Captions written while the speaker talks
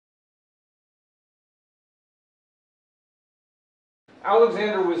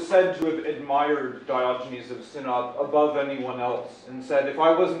Alexander was said to have admired Diogenes of Sinope above anyone else and said, if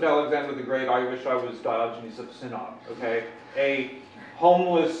I wasn't Alexander the Great, I wish I was Diogenes of Sinope, okay? A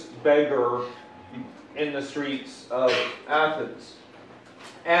homeless beggar in the streets of Athens.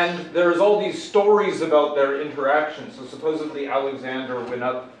 And there's all these stories about their interactions. So supposedly Alexander went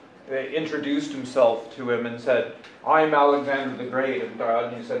up, introduced himself to him and said, I'm Alexander the Great. And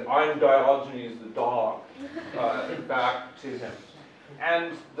Diogenes said, I'm Diogenes the dog, back to him.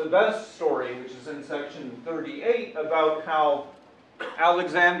 And the best story, which is in section 38, about how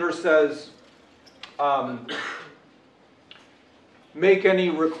Alexander says, make any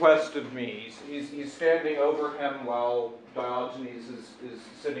request of me. He's standing over him while Diogenes is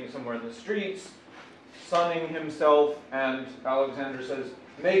sitting somewhere in the streets, sunning himself, and Alexander says,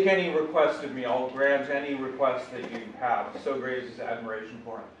 make any request of me, I'll grant any request that you have. So great is his admiration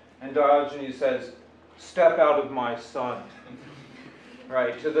for him. And Diogenes says, step out of my sun.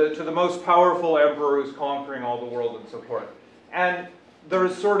 Right, to the most powerful emperor who's conquering all the world and so forth. And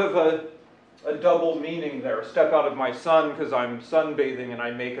there's sort of a double meaning there. Step out of my sun because I'm sunbathing and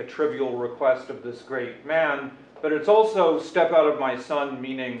I make a trivial request of this great man. But it's also step out of my sun,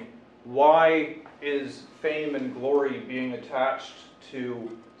 meaning why is fame and glory being attached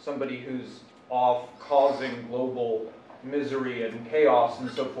to somebody who's off causing global misery and chaos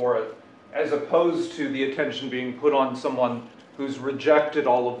and so forth, as opposed to the attention being put on someone who's rejected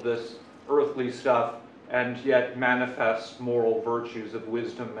all of this earthly stuff and yet manifests moral virtues of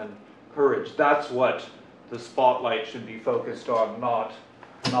wisdom and courage. That's what the spotlight should be focused on, not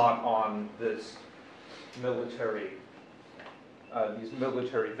on this military, these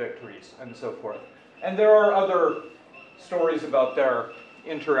military victories and so forth. And there are other stories about their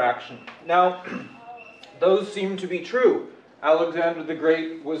interaction. Now, those seem to be true. Alexander the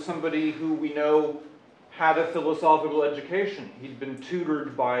Great was somebody who we know had a philosophical education. He'd been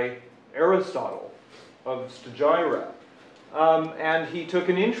tutored by Aristotle of Stagira. And he took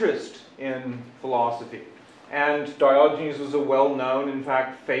an interest in philosophy. And Diogenes was a well-known, in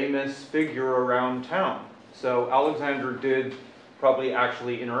fact, famous figure around town. So Alexander did probably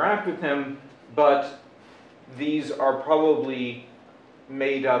actually interact with him, but these are probably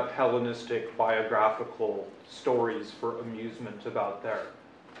made-up Hellenistic biographical stories for amusement about their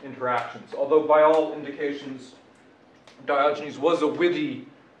interactions. Although by all indications, Diogenes was a witty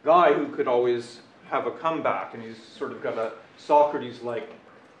guy who could always have a comeback, and he's sort of got a Socrates-like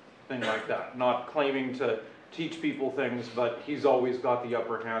thing like that. Not claiming to teach people things, but he's always got the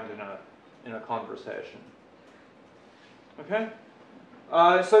upper hand in a conversation. Okay?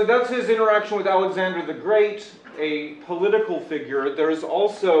 So that's his interaction with Alexander the Great, a political figure. There's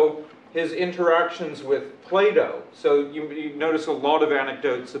also his interactions with Plato. So you notice a lot of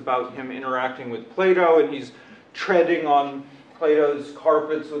anecdotes about him interacting with Plato, and he's treading on Plato's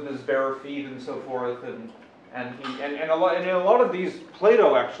carpets with his bare feet and so forth. And in a lot of these,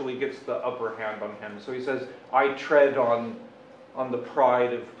 Plato actually gets the upper hand on him. So he says, I tread on the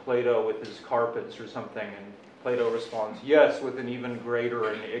pride of Plato with his carpets or something. And Plato responds, yes, with an even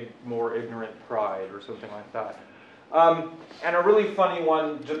greater and more ignorant pride, or something like that. And a really funny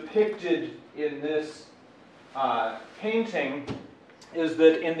one depicted in this painting is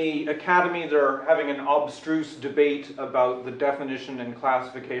that in the academy they're having an abstruse debate about the definition and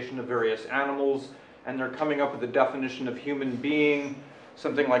classification of various animals, and they're coming up with a definition of human being,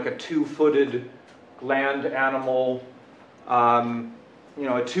 something like a two-footed land animal,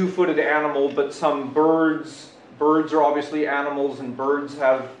 a two-footed animal, but some birds are obviously animals, and birds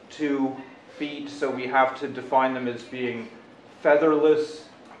have 2 feet, so we have to define them as being featherless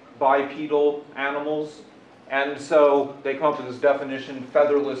bipedal animals. And so they come up with this definition,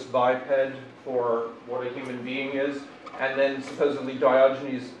 featherless biped, for what a human being is. And then supposedly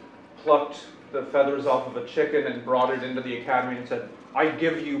Diogenes plucked the feathers off of a chicken and brought it into the academy and said, I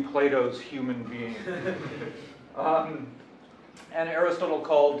give you Plato's human being. And Aristotle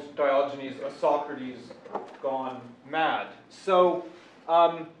called Diogenes a Socrates gone mad. So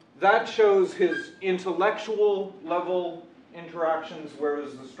that shows his intellectual level interactions,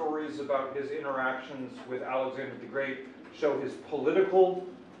 whereas the stories about his interactions with Alexander the Great show his political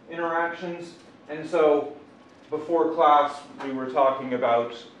interactions. And so before class, we were talking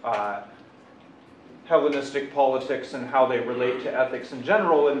about Hellenistic politics and how they relate to ethics in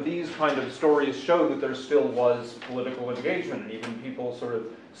general, and these kind of stories show that there still was political engagement, and even people sort of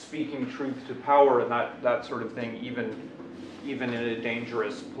speaking truth to power and that sort of thing, even in a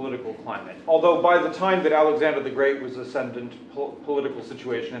dangerous political climate. Although by the time that Alexander the Great was ascendant, political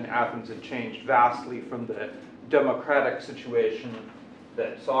situation in Athens had changed vastly from the democratic situation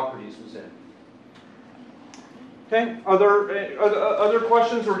that Socrates was in. Okay, other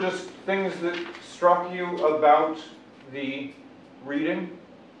questions or just things that struck you about the reading?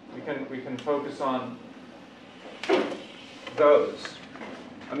 We can focus on those.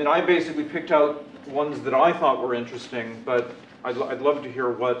 I mean, I basically picked out ones that I thought were interesting, but I'd love to hear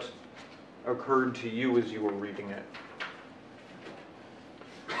what occurred to you as you were reading it.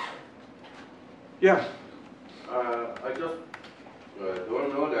 Yeah? I just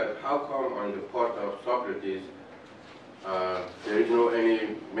don't know that how come on the part of Socrates there is no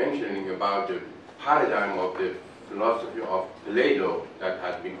any mentioning about the paradigm of the philosophy of Plato that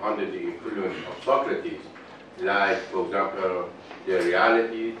has been under the influence of Socrates, like, for example, the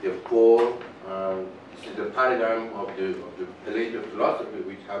reality, the form. This is the paradigm of the Plato philosophy,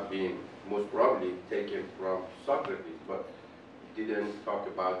 which have been most probably taken from Socrates, but didn't talk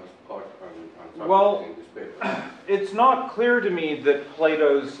about this part on Socrates in this paper. It's not clear to me that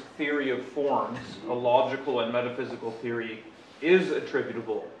Plato's theory of forms, a logical and metaphysical theory, is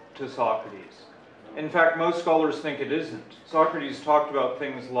attributable to Socrates. In fact, most scholars think it isn't. Socrates talked about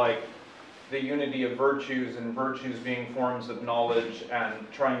things like the unity of virtues and virtues being forms of knowledge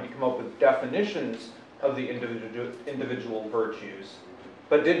and trying to come up with definitions of the individual virtues.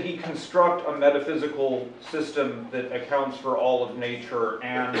 But did he construct a metaphysical system that accounts for all of nature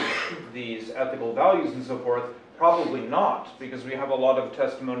and these ethical values and so forth? Probably not, because we have a lot of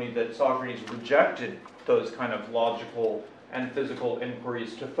testimony that Socrates rejected those kind of logical and physical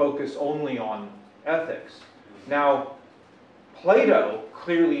inquiries to focus only on ethics. Now, Plato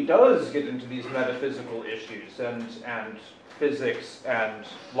clearly does get into these metaphysical issues and physics and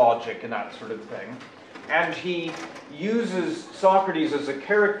logic and that sort of thing. And he uses Socrates as a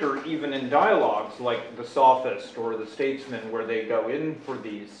character even in dialogues like the Sophist or the Statesman, where they go in for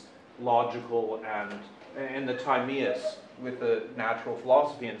these logical and the Timaeus with the natural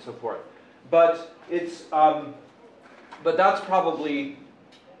philosophy and so forth. But it's but that's probably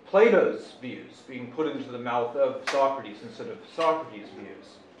Plato's views being put into the mouth of Socrates instead of Socrates'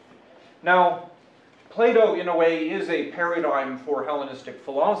 views. Now, Plato, in a way, is a paradigm for Hellenistic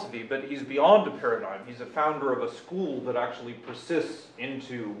philosophy, but he's beyond a paradigm. He's a founder of a school that actually persists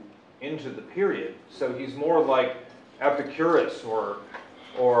into the period. So he's more like Epicurus or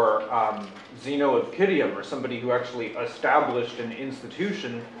Zeno of Citium, or somebody who actually established an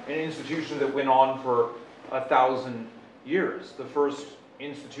institution that went on for 1,000 years. The first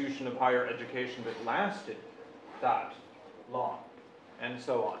institution of higher education that lasted that long, and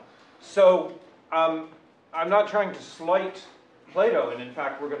so on. So I'm not trying to slight Plato, and in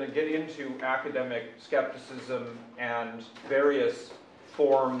fact we're going to get into academic skepticism and various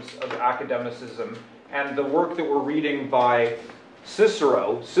forms of academicism, and the work that we're reading by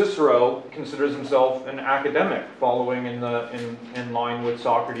Cicero. Cicero considers himself an academic, following in line with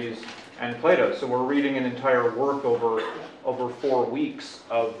Socrates and Plato. So we're reading an entire work over 4 weeks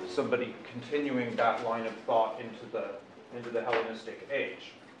of somebody continuing that line of thought into the Hellenistic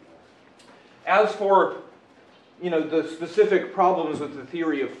age. As for the specific problems with the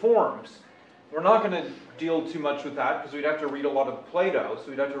theory of forms, we're not going to deal too much with that because we'd have to read a lot of Plato, so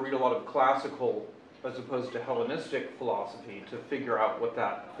we'd have to read a lot of classical as opposed to Hellenistic philosophy to figure out what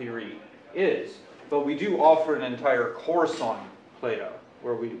that theory is. But we do offer an entire course on Plato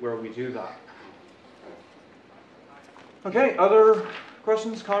where we do that. Okay, other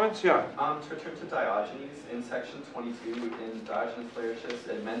questions, comments? Yeah. To return to Diogenes, in section 22 in Diogenes Laertius,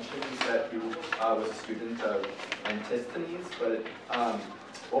 it mentions that he was a student of Antisthenes, but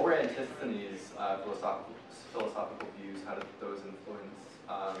what were Antisthenes' philosophical views? How did those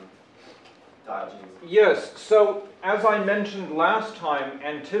influence Diogenes? Yes, so as I mentioned last time,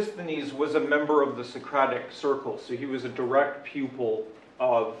 Antisthenes was a member of the Socratic circle, so he was a direct pupil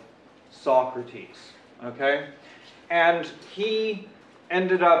of Socrates, okay? And he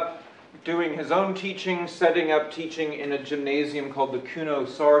ended up doing his own teaching, setting up teaching in a gymnasium called the Kuno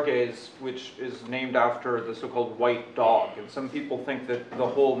Sarges, which is named after the so-called white dog. And some people think that the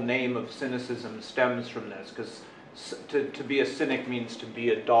whole name of cynicism stems from this, because to be a cynic means to be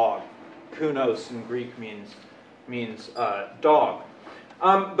a dog. Kunos in Greek means dog.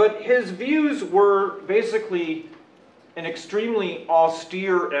 But his views were basically an extremely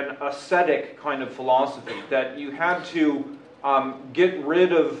austere and ascetic kind of philosophy, that you had to get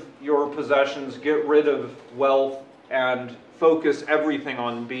rid of your possessions, get rid of wealth, and focus everything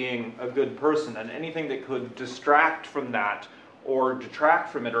on being a good person. And anything that could distract from that or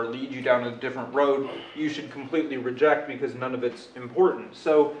detract from it or lead you down a different road, you should completely reject because none of it's important.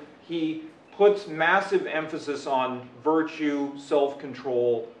 So he puts massive emphasis on virtue,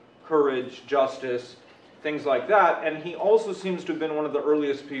 self-control, courage, justice, things like that. And he also seems to have been one of the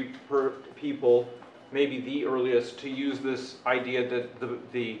earliest people maybe the earliest, to use this idea that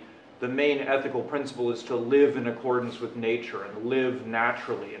the main ethical principle is to live in accordance with nature and live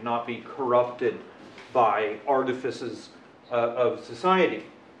naturally and not be corrupted by artifices of society.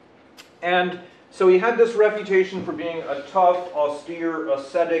 And so he had this reputation for being a tough, austere,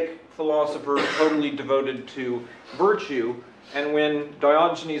 ascetic philosopher, totally devoted to virtue. And when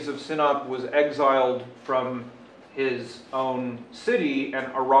Diogenes of Sinope was exiled from his own city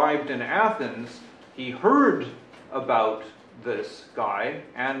and arrived in Athens, he heard about this guy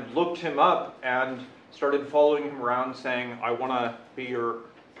and looked him up and started following him around saying, I want to be your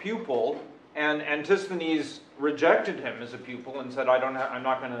pupil. And Antisthenes rejected him as a pupil and said, I'm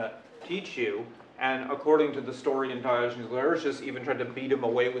not going to teach you. And according to the story in Diogenes Laertius, even tried to beat him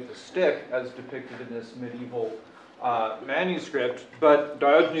away with a stick, as depicted in this medieval manuscript. But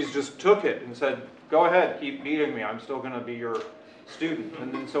Diogenes just took it and said, go ahead, keep beating me. I'm still going to be your student.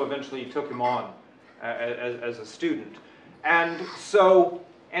 And then so eventually he took him on as a student. And so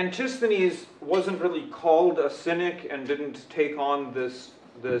Antisthenes wasn't really called a cynic and didn't take on this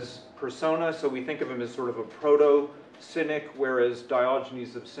persona. So we think of him as sort of a proto-cynic, whereas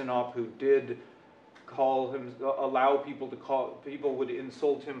Diogenes of Sinope, who did allow people would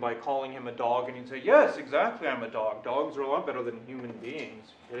insult him by calling him a dog, and he'd say, yes, exactly, I'm a dog. Dogs are a lot better than human beings.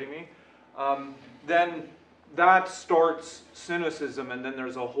 Are you kidding me? Then that starts cynicism, and then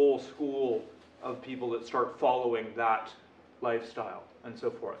there's a whole school of people that start following that lifestyle and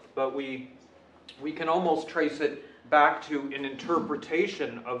so forth. But we can almost trace it back to an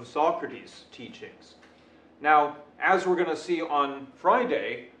interpretation of Socrates' teachings. Now, as we're going to see on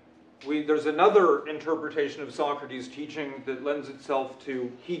Friday, there's another interpretation of Socrates' teaching that lends itself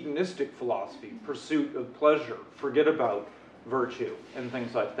to hedonistic philosophy, pursuit of pleasure, forget about virtue, and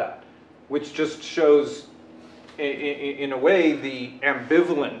things like that, which just shows, in a way, the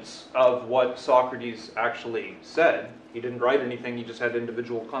ambivalence of what Socrates actually said. He didn't write anything, he just had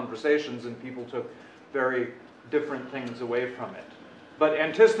individual conversations, and people took very different things away from it. But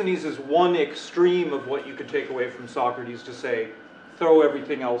Antisthenes is one extreme of what you could take away from Socrates to say, throw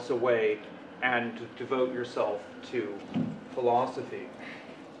everything else away and to devote yourself to philosophy.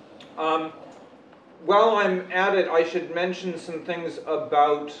 While I'm at it, I should mention some things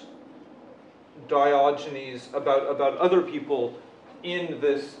about Diogenes, about other people in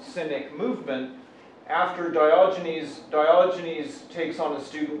this Cynic movement. After Diogenes takes on a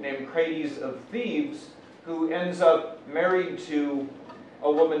student named Crates of Thebes, who ends up married to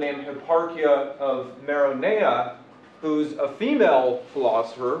a woman named Hipparchia of Maronea, who's a female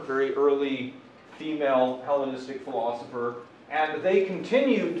philosopher, very early female Hellenistic philosopher, and they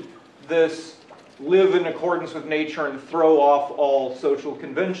continued this live in accordance with nature and throw off all social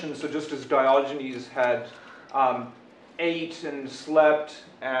conventions. So just as Diogenes had ate and slept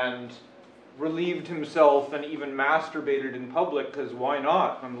and relieved himself and even masturbated in public, because why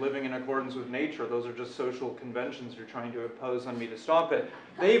not? I'm living in accordance with nature. Those are just social conventions you're trying to impose on me to stop it.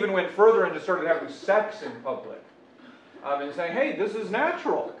 They even went further and just started having sex in public. And saying, hey, this is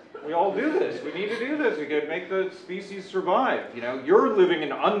natural. We all do this. We need to do this. We can make the species survive. You know, you're living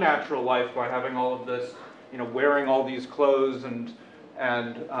an unnatural life by having all of this, you know, wearing all these clothes and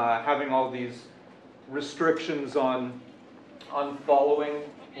having all these restrictions on following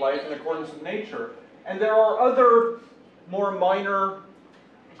life in accordance with nature. And there are other more minor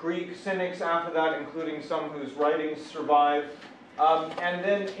Greek cynics after that, including some whose writings survive. And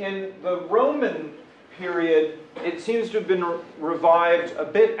then in the Roman period, it seems to have been revived a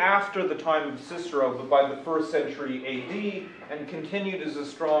bit after the time of Cicero, but by the 1st century AD, and continued as a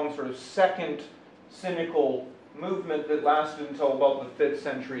strong sort of second cynical movement that lasted until about the 5th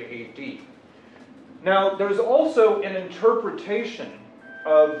century AD. Now, there's also an interpretation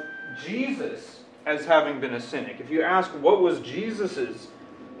of Jesus as having been a cynic. If you ask what was Jesus's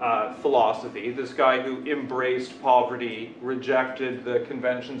philosophy, this guy who embraced poverty, rejected the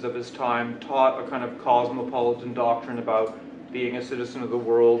conventions of his time, taught a kind of cosmopolitan doctrine about being a citizen of the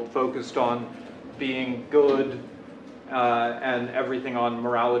world, focused on being good and everything on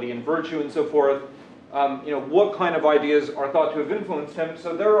morality and virtue and so forth. You know, what kind of ideas are thought to have influenced him?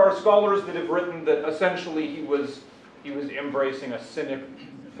 So there are scholars that have written that essentially he was embracing a cynic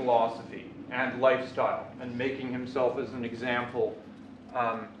philosophy and lifestyle and making himself as an example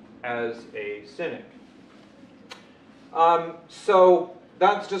as a cynic. So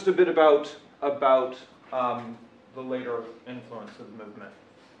that's just a bit about the later influence of the movement.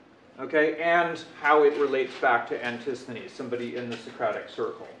 Okay, and how it relates back to Antisthenes, somebody in the Socratic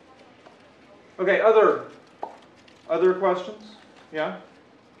circle. Okay, other questions? Yeah?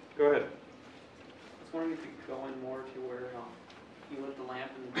 Go ahead. I was wondering if you could go in more to where he lit the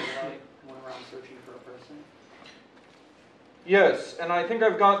lamp in the daylight. went around searching for a person? Yes, and I think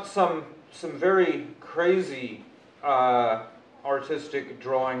I've got some very crazy artistic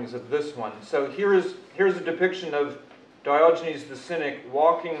drawings of this one. So here's a depiction of Diogenes the Cynic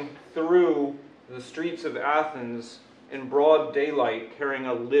walking through the streets of Athens in broad daylight carrying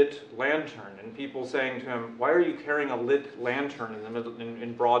a lit lantern, and people saying to him, "Why are you carrying a lit lantern in the middle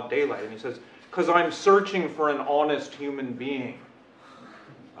in broad daylight?" And he says, "Because I'm searching for an honest human being."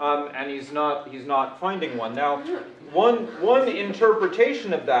 And he's not finding one. Now, one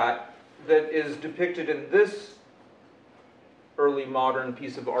interpretation of that is depicted in this early modern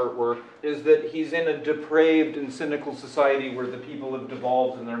piece of artwork is that he's in a depraved and cynical society where the people have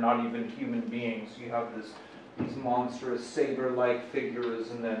devolved and they're not even human beings. You have these monstrous saber-like figures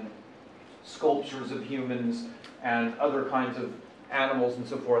and then sculptures of humans and other kinds of animals and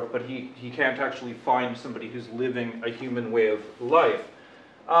so forth, but he can't actually find somebody who's living a human way of life.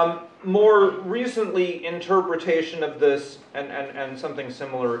 More recently, interpretation of this, and something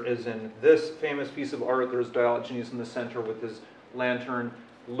similar is in this famous piece of art. There's Diogenes in the center with his lantern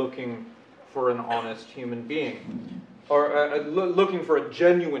looking for an honest human being, or looking for a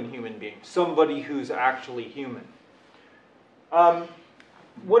genuine human being, somebody who's actually human.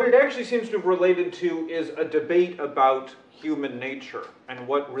 What it actually seems to have related to is a debate about human nature and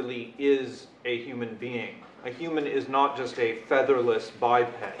what really is a human being. A human is not just a featherless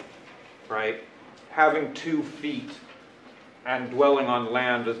biped, right? Having 2 feet and dwelling on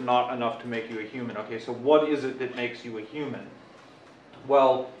land is not enough to make you a human. Okay, so what is it that makes you a human?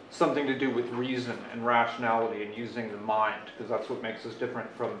 Well, something to do with reason and rationality and using the mind, because that's what makes us different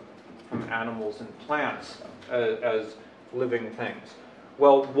from animals and plants as living things.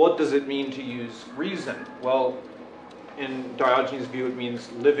 Well, what does it mean to use reason? Well, in Diogenes' view, it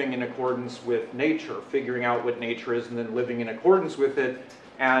means living in accordance with nature, figuring out what nature is and then living in accordance with it,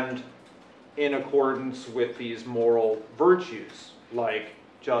 and in accordance with these moral virtues like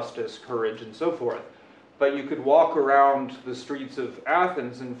justice, courage, and so forth. But you could walk around the streets of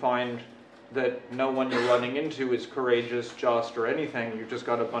Athens and find that no one you're running into is courageous, just, or anything. You've just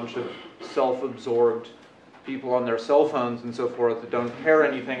got a bunch of self-absorbed people on their cell phones and so forth that don't care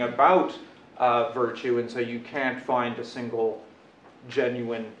anything about virtue, and so you can't find a single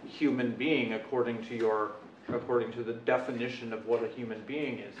genuine human being according to the definition of what a human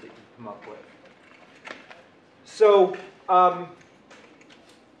being is that you come up with. So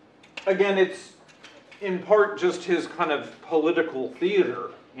again, it's in part just his kind of political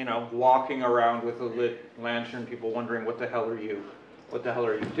theater, you know, walking around with a lit lantern, people wondering what the hell are you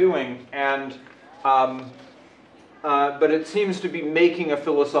doing, and but it seems to be making a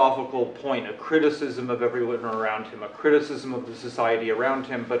philosophical point, a criticism of everyone around him, a criticism of the society around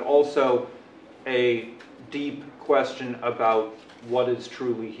him, but also a deep question about what is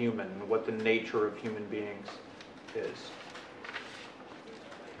truly human, what the nature of human beings is.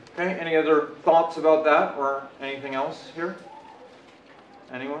 Okay, any other thoughts about that or anything else here?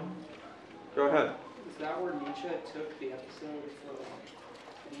 Anyone? Go ahead. Is that where Nietzsche took the episode for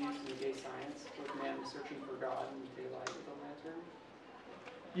that he used in Gay Science, with man searching for God in daylight with a lantern?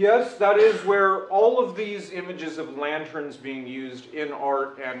 Yes, that is where all of these images of lanterns being used in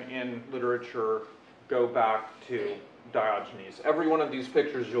art and in literature go back to Diogenes. Every one of these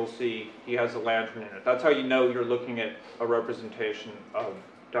pictures you'll see, he has a lantern in it. That's how you know you're looking at a representation of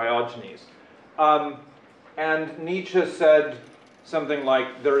Diogenes. And Nietzsche said something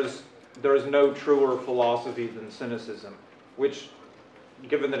like, there is no truer philosophy than cynicism, which,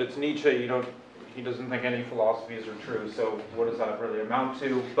 given that it's Nietzsche, he doesn't think any philosophies are true, so what does that really amount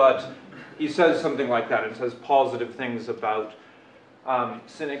to? But he says something like that and says positive things about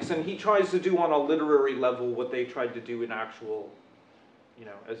cynics, and he tries to do on a literary level what they tried to do in actual,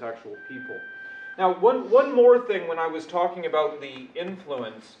 as actual people. Now, one more thing when I was talking about the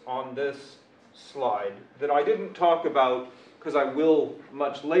influence on this slide that I didn't talk about, because I will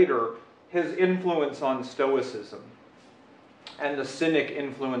much later, his influence on Stoicism and the Cynic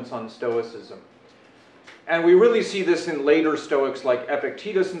influence on Stoicism. And we really see this in later Stoics like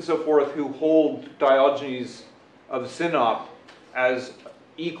Epictetus and so forth, who hold Diogenes of Sinope as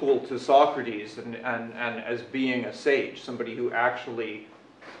equal to Socrates and as being a sage, somebody who actually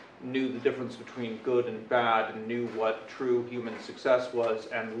knew the difference between good and bad and knew what true human success was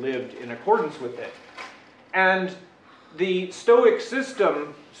and lived in accordance with it. And the Stoic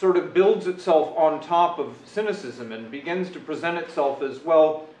system sort of builds itself on top of cynicism and begins to present itself as,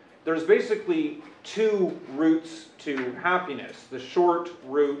 well, there's basically 2 routes to happiness, the short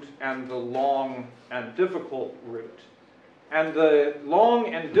route and the long and difficult route. And the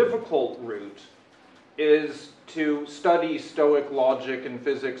long and difficult route is to study Stoic logic and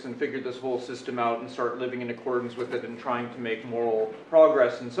physics and figure this whole system out and start living in accordance with it and trying to make moral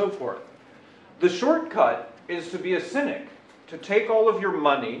progress and so forth. The shortcut is to be a cynic, to take all of your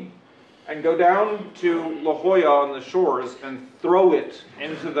money and go down to La Jolla on the shores and throw it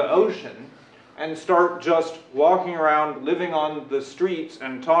into the ocean and start just walking around, living on the streets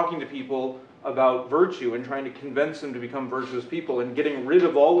and talking to people about virtue and trying to convince them to become virtuous people and getting rid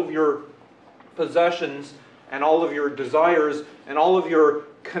of all of your possessions and all of your desires and all of your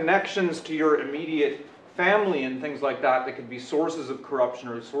connections to your immediate family and things like that that could be sources of corruption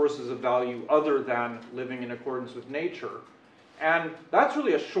or sources of value other than living in accordance with nature. And that's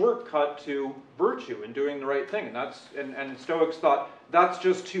really a shortcut to virtue and doing the right thing. And Stoics thought that's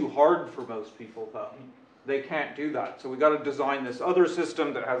just too hard for most people, though. They can't do that. So we got to design this other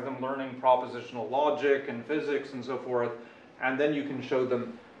system that has them learning propositional logic and physics and so forth, and then you can show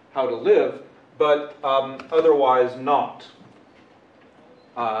them how to live, but otherwise not.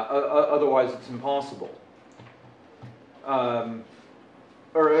 Otherwise it's impossible.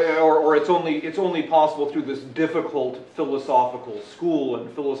 Or it's only possible through this difficult philosophical school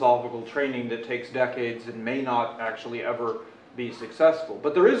and philosophical training that takes decades and may not actually ever be successful.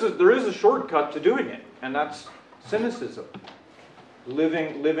 But there is a shortcut to doing it, and that's cynicism,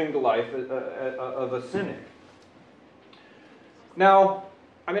 living the life of a cynic. Now,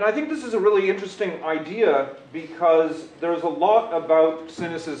 I mean, I think this is a really interesting idea because there's a lot about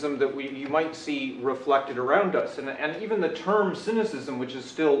cynicism that you might see reflected around us. And even the term cynicism, which is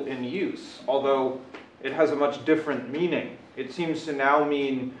still in use, although it has a much different meaning. It seems to now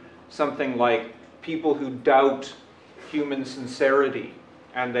mean something like people who doubt human sincerity,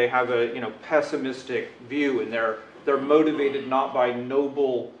 and they have a pessimistic view, and they're motivated not by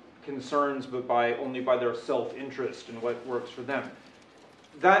noble concerns, but only by their self-interest and what works for them.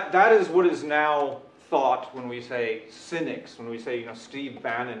 That is what is now thought when we say cynics, when we say Steve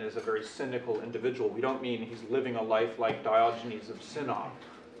Bannon is a very cynical individual. We don't mean he's living a life like Diogenes of Sinope,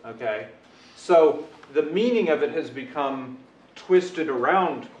 okay? So the meaning of it has become twisted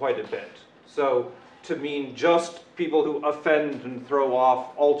around quite a bit. So to mean just people who offend and throw off,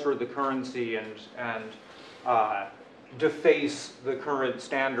 alter the currency and deface the current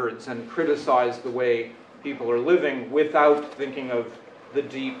standards and criticize the way people are living without thinking of the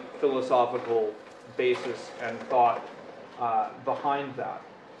deep philosophical basis and thought behind that.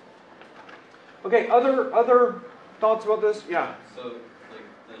 Okay, other thoughts about this? Yeah. So, like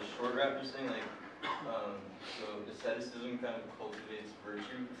the short wrapper thing, so asceticism kind of cultivates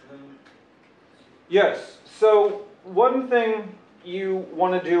virtue for them? Yes. So one thing you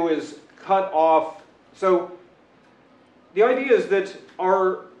want to do is cut off. So the idea is that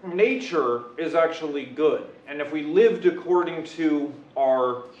our nature is actually good. And if we lived according to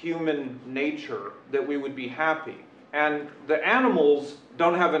our human nature, that we would be happy. And the animals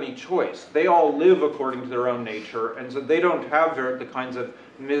don't have any choice. They all live according to their own nature, and so they don't have the kinds of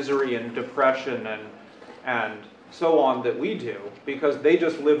misery and depression and so on that we do, because they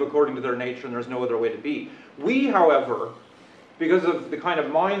just live according to their nature and there's no other way to be. We, however, because of the kind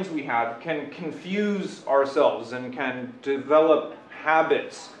of minds we have, can confuse ourselves and can develop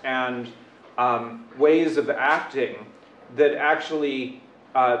habits and ways of acting that actually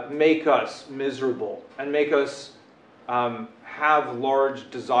make us miserable and make us have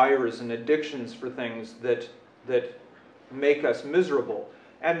large desires and addictions for things that make us miserable.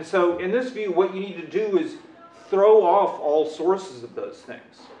 And so in this view, what you need to do is throw off all sources of those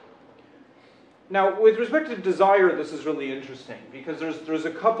things. Now, with respect to desire, this is really interesting because there's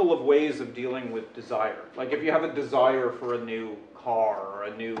a couple of ways of dealing with desire. Like if you have a desire for a new car or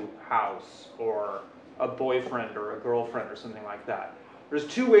a new house or a boyfriend or a girlfriend or something like that. There's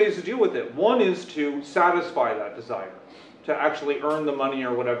two ways to deal with it. One is to satisfy that desire, to actually earn the money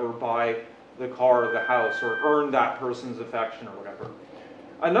or whatever, buy the car or the house, or earn that person's affection or whatever.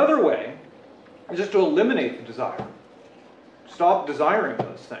 Another way is just to eliminate the desire. Stop desiring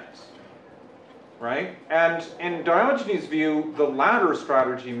those things, right? And in Diogenes' view, the latter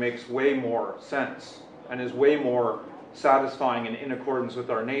strategy makes way more sense and is way more satisfying and in accordance with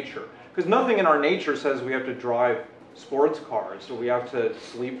our nature. Because nothing in our nature says we have to drive sports cars or we have to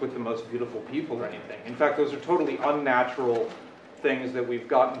sleep with the most beautiful people or anything. In fact, those are totally unnatural things that we've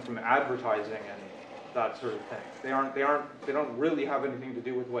gotten from advertising and that sort of thing. They don't really have anything to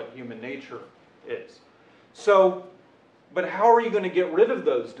do with what human nature is. So, but how are you going to get rid of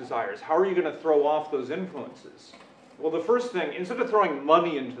those desires? How are you going to throw off those influences? Well, the first thing, instead of throwing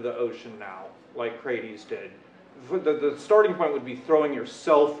money into the ocean now, like Crates did, the starting point would be throwing your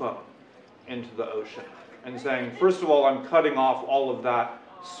cell phone into the ocean and saying, first of all, I'm cutting off all of that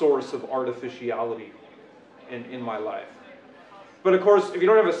source of artificiality in my life. But of course, if you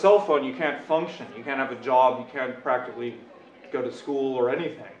don't have a cell phone, you can't function. You can't have a job. You can't practically go to school or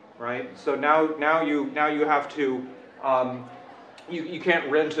anything, right? So now you have to you can't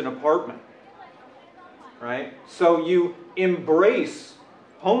rent an apartment, right? So you embrace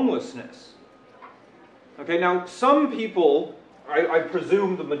homelessness. Okay, now some people, I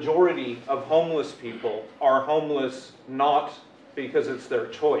presume the majority of homeless people are homeless not because it's their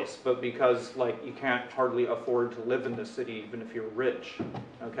choice, but because like you can't hardly afford to live in the city even if you're rich.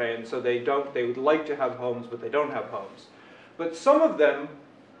 Okay, and so they would like to have homes, but they don't have homes. But some of them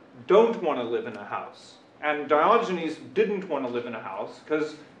don't want to live in a house. And Diogenes didn't want to live in a house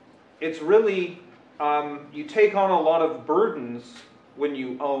because it's really, you take on a lot of burdens when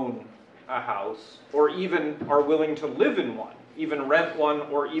you own a house, or even are willing to live in one, even rent one,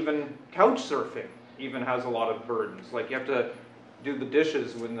 or even couch surfing even has a lot of burdens. Like you have to do the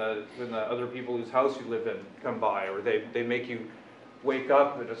dishes when the other people whose house you live in come by, or they make you wake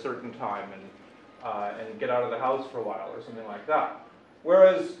up at a certain time and get out of the house for a while or something like that.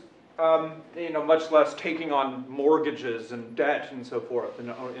 Whereas, much less taking on mortgages and debt and so forth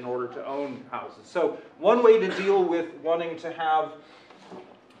in order to own houses. So one way to deal with wanting to have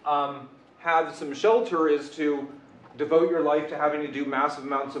some shelter is to devote your life to having to do massive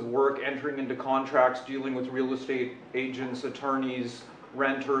amounts of work, entering into contracts, dealing with real estate agents, attorneys,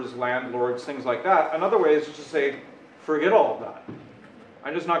 renters, landlords, things like that. Another way is just to say, forget all of that.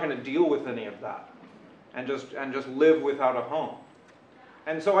 I'm just not going to deal with any of that, and just live without a home.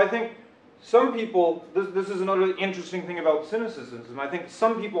 And so I think some people, this is another interesting thing about cynicism. I think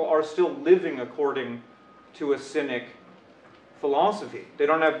some people are still living according to a cynic philosophy. They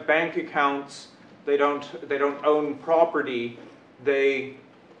don't have bank accounts. They don't own property. They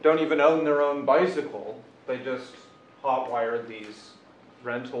don't even own their own bicycle. They just hotwire these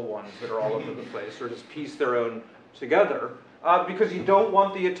rental ones that are all over the place, or just piece their own together. Because you don't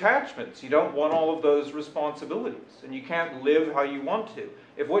want the attachments. You don't want all of those responsibilities. And you can't live how you want to.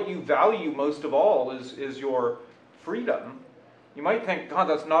 If what you value most of all is your freedom, you might think, God,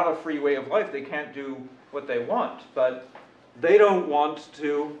 that's not a free way of life. They can't do what they want. But they don't want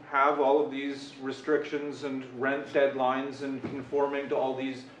to have all of these restrictions and rent deadlines and conforming to all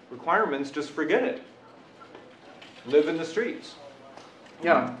these requirements. Just forget it. Live in the streets.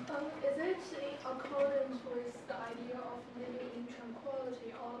 Yeah? Is it in accordance with the idea of living in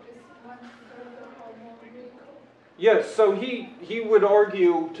tranquility, or is one further or more radical? Yes, so he would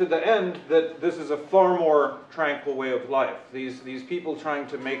argue to the end that this is a far more tranquil way of life. These people trying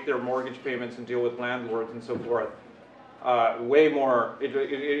to make their mortgage payments and deal with landlords and so forth, way more,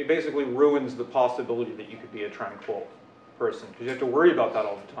 it basically ruins the possibility that you could be a tranquil person, because you have to worry about that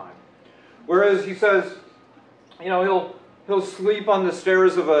all the time. Whereas he says, he'll sleep on the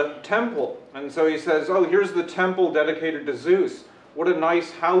stairs of a temple. And so he says, oh, here's the temple dedicated to Zeus. What a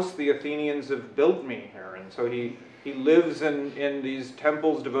nice house the Athenians have built me here. And so he lives in these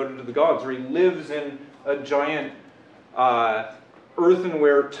temples devoted to the gods, or he lives in a giant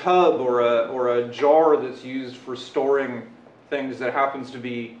earthenware tub or a jar that's used for storing things that happens to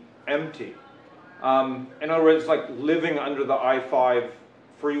be empty. In other words, like living under the I-5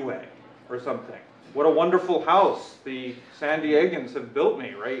 freeway or something. What a wonderful house the San Diegans have built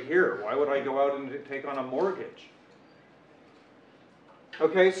me right here. Why would I go out and take on a mortgage?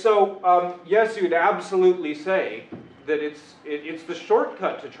 Okay, so yes, you'd absolutely say that it's the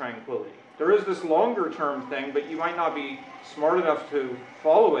shortcut to tranquility. There is this longer term thing, but you might not be smart enough to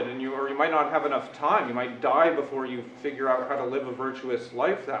follow it, or you might not have enough time. You might die before you figure out how to live a virtuous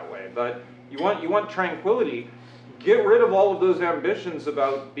life that way. But you want tranquility. Get rid of all of those ambitions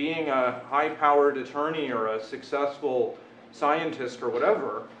about being a high-powered attorney or a successful scientist or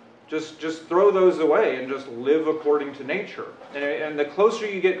whatever. Just throw those away and just live according to nature. And the closer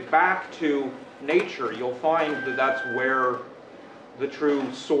you get back to nature, you'll find that that's where the true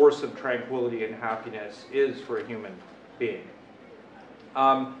source of tranquility and happiness is for a human being.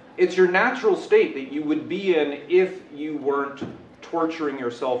 It's your natural state that you would be in if you weren't torturing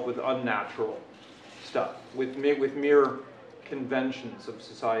yourself with unnatural stuff, with mere conventions of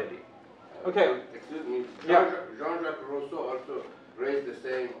society. Okay. Excuse me. Yeah. Jean-Jacques Rousseau also raised the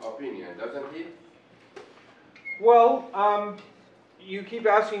same opinion, doesn't he? Well, you keep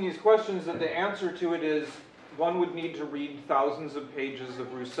asking these questions, and the answer to it is one would need to read thousands of pages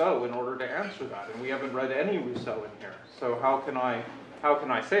of Rousseau in order to answer that, and we haven't read any Rousseau in here. So how can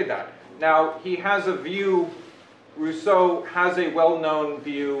I say that? Now, he has a view. Rousseau has a well-known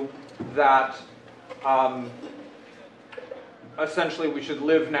view that essentially we should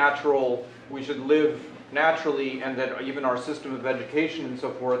live natural, we should live naturally, and that even our system of education and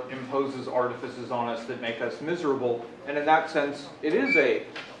so forth imposes artifices on us that make us miserable. And in that sense, it is a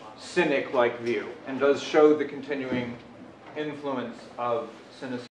cynic-like view and does show the continuing influence of cynicism.